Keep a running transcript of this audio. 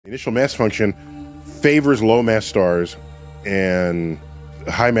Initial mass function favors low mass stars, and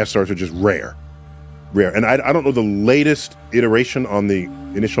high mass stars are just rare. And I don't know the latest iteration on the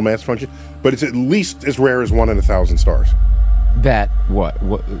initial mass function, but it's at least as rare as 1 in 1,000 stars. That what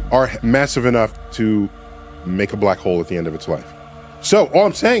are massive enough to make a black hole at the end of its life. So all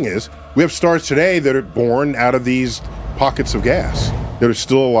I'm saying is we have stars today that are born out of these pockets of gas that are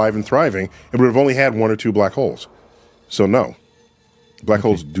still alive and thriving, and would have only had 1 or 2 black holes. So no. Black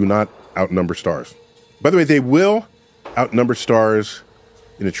holes do not outnumber stars. By the way, they will outnumber stars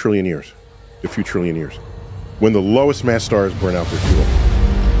in a trillion years, a few trillion years, when the lowest mass stars burn out their fuel.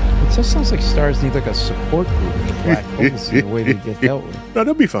 It just sounds like stars need like a support group of black holes in the way they get dealt with. No,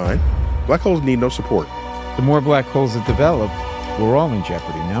 they'll be fine. Black holes need no support. The more black holes that develop, we're all in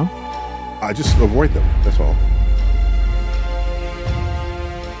jeopardy, no? I just avoid them, that's all.